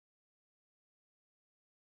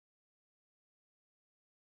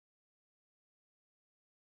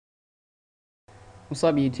What's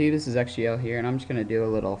up YouTube, this is XGL here, and I'm just going to do a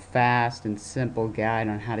little fast and simple guide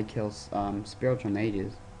on how to kill spiritual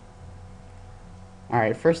mages.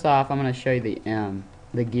 Alright, first off I'm going to show you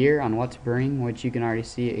the gear on what to bring, which you can already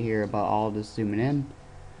see it here, but I'll just zoom it in.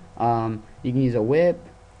 You can use a whip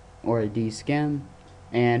or a D-skim,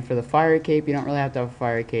 and for the fire cape you don't really have to have a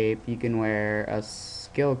fire cape. You can wear a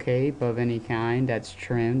skill cape of any kind that's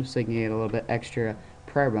trimmed so you can get a little bit extra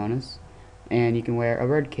prayer bonus, and you can wear a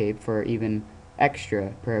red cape for even extra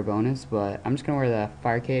prayer bonus, but I'm just gonna wear the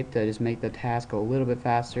fire cape to just make the task a little bit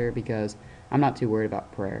faster because I'm not too worried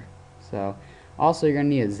about prayer. So also you're gonna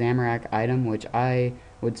need a Zamorak item, which I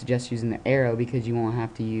would suggest using the arrow because you won't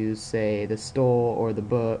have to use, say, the stole or the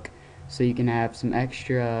book, so you can have some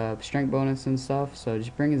extra strength bonus and stuff. So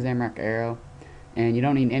just bring a Zamorak arrow, and you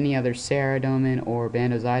don't need any other Saradomin or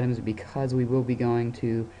Bandos items because we will be going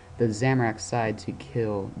to the Zamorak side to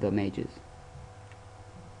kill the mages.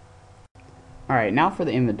 Alright, now for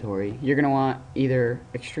the inventory. You're going to want either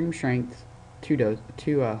extreme strength, two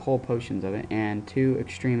whole potions of it, and 2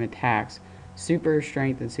 extreme attacks. Super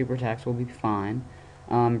strength and super attacks will be fine.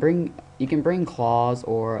 You can bring claws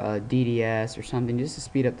or a DDS or something just to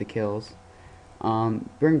speed up the kills.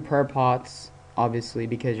 Bring prayer pots, obviously,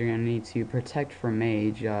 because you're going to need to protect from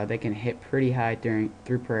mage. They can hit pretty high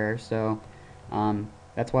through prayer, so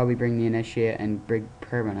that's why we bring the initiate and bring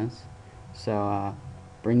prayer bonus. So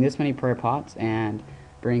bring this many prayer pots, and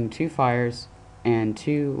bring 2 fires and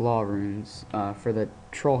 2 law runes for the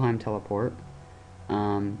Trollheim teleport.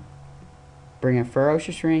 Bring a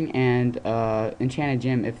ferocious ring and enchanted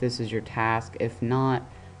gem if this is your task. If not,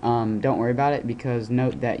 don't worry about it, because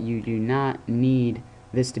note that you do not need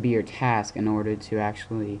this to be your task in order to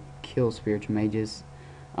actually kill spiritual mages.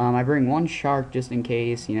 I bring 1 shark just in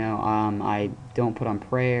case, I don't put on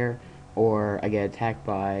prayer, or I get attacked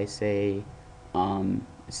by, say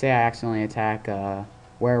I accidentally attack a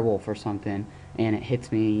werewolf or something and it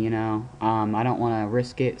hits me, I don't want to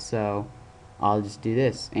risk it, so I'll just do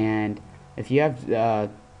this. And if you have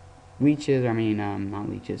leeches, not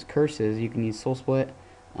leeches, curses, you can use soul split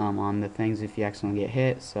on the things if you accidentally get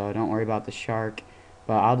hit, so don't worry about the shark,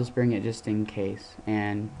 but I'll just bring it just in case.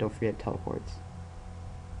 And don't forget teleports.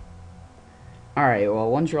 Alright, well,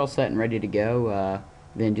 once you're all set and ready to go,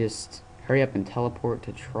 then just hurry up and teleport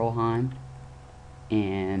to Trollheim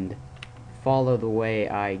and follow the way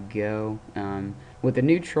I go. With the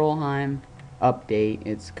new Trollheim update,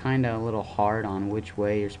 it's kind of a little hard on which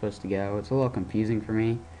way you're supposed to go. It's a little confusing for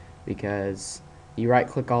me because you right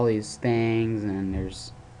click all these things, and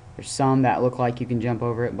there's some that look like you can jump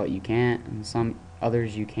over it but you can't, and some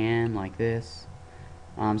others you can, like this.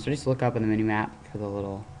 So just look up in the mini map for the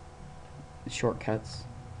little shortcuts.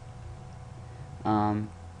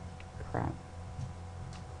 Crap,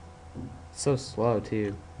 so slow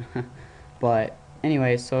too. But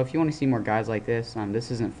anyway, so if you want to see more guides like this, this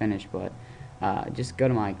isn't finished, but just go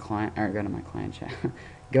to my client, or go to my client chat.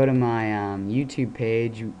 Go to my YouTube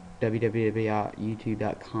page,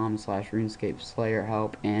 www.youtube.com/RuneScape Slayer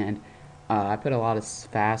help, and I put a lot of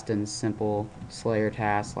fast and simple Slayer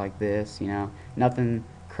tasks like this. Nothing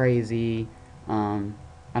crazy.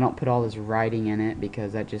 I don't put all this writing in it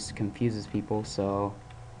because that just confuses people, so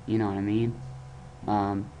you know what I mean.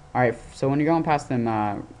 Alright, so when you're going past them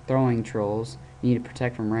throwing trolls, you need to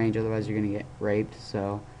protect from range, otherwise you're going to get raped.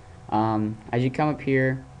 So as you come up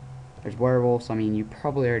here, there's werewolves. You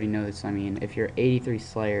probably already know this. If you're 83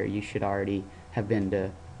 Slayer, you should already have been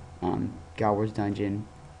to Galwar's Dungeon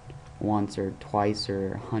once or twice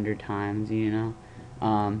or 100 times,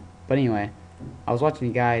 but anyway, I was watching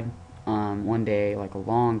a guide one day, like a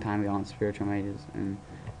long time ago, on spiritual mages, and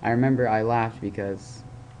I remember I laughed because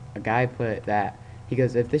a guy put that, he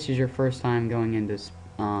goes, if this is your first time going into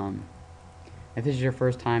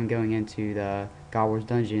the Galwar's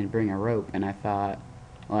Dungeon, bring a rope. And I thought,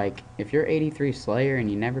 like, if you're 83 Slayer and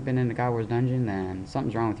you've never been into Galwar's Dungeon, then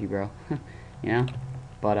something's wrong with you, bro.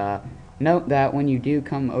 But note that when you do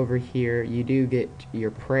come over here, you do get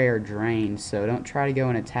your prayer drained, so don't try to go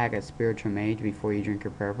and attack a spiritual mage before you drink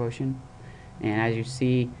your prayer potion. And as you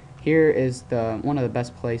see, here is one of the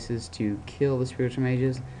best places to kill the spiritual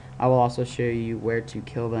mages. I will also show you where to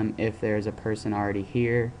kill them if there's a person already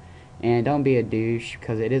here. And don't be a douche,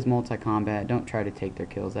 because it is multi-combat. Don't try to take their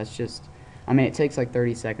kills. That's just, it takes like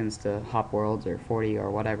 30 seconds to hop worlds, or 40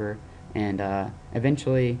 or whatever, and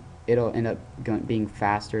eventually it'll end up being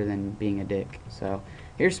faster than being a dick. So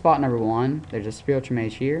here's spot number 1. There's a spiritual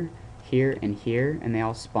mage here, here, and here, and they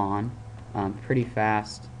all spawn pretty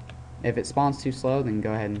fast. If it spawns too slow, then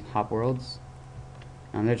go ahead and hop worlds.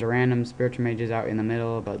 There's a random spiritual mages out in the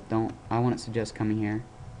middle, but I wouldn't suggest coming here.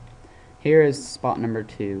 Here is spot number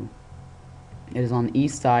 2. It is on the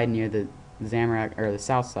east side near the Zamorak, or the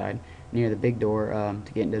south side near the big door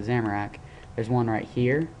to get into Zamorak. There's one right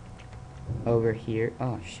here, over here.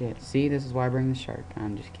 Oh shit! See, this is why I bring the shark.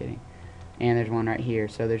 I'm just kidding. And there's one right here.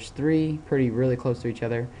 So there's three really close to each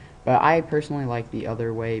other. But I personally like the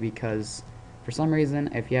other way because for some reason,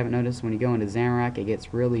 if you haven't noticed, when you go into Zamorak, it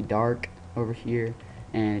gets really dark over here,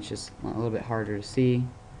 and it's just a little bit harder to see.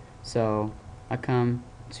 So I come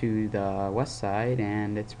to the west side,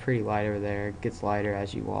 and it's pretty light over there. It gets lighter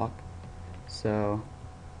as you walk. So,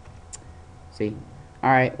 see.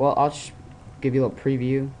 Alright, well, I'll give you a little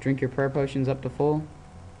preview. Drink your prayer potions up to full.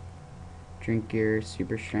 Drink your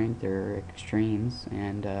super strength or extremes,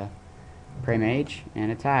 and pray mage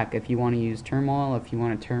and attack. If you want to use turmoil, if you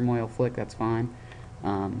want a turmoil flick, that's fine.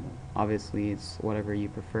 Obviously it's whatever you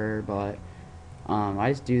prefer, but I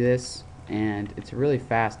just do this, and it's a really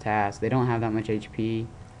fast task. They don't have that much HP.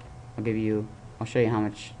 I'll show you how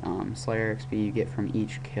much Slayer XP you get from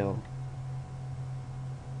each kill.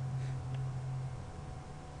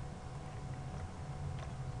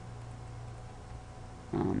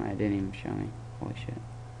 I didn't even show me. Holy shit.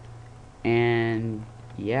 And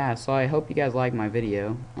yeah, so I hope you guys liked my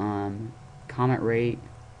video. Comment, rate,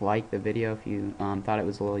 like the video if you thought it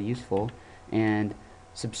was a little useful, and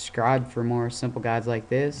subscribe for more simple guides like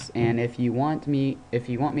this. And if you want me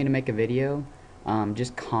to make a video,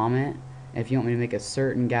 just comment. If you want me to make a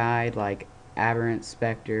certain guide like aberrant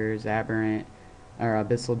specters, aberrant or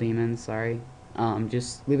abyssal demons, sorry,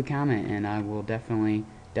 just leave a comment and I will definitely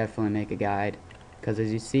make a guide. Because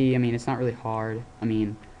as you see, I mean, it's not really hard. I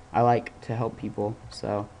mean, I like to help people.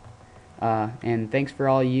 So, and thanks for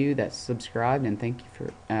all you that subscribed, and thanks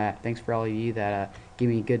for all of you that give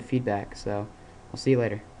me good feedback. So, I'll see you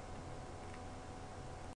later.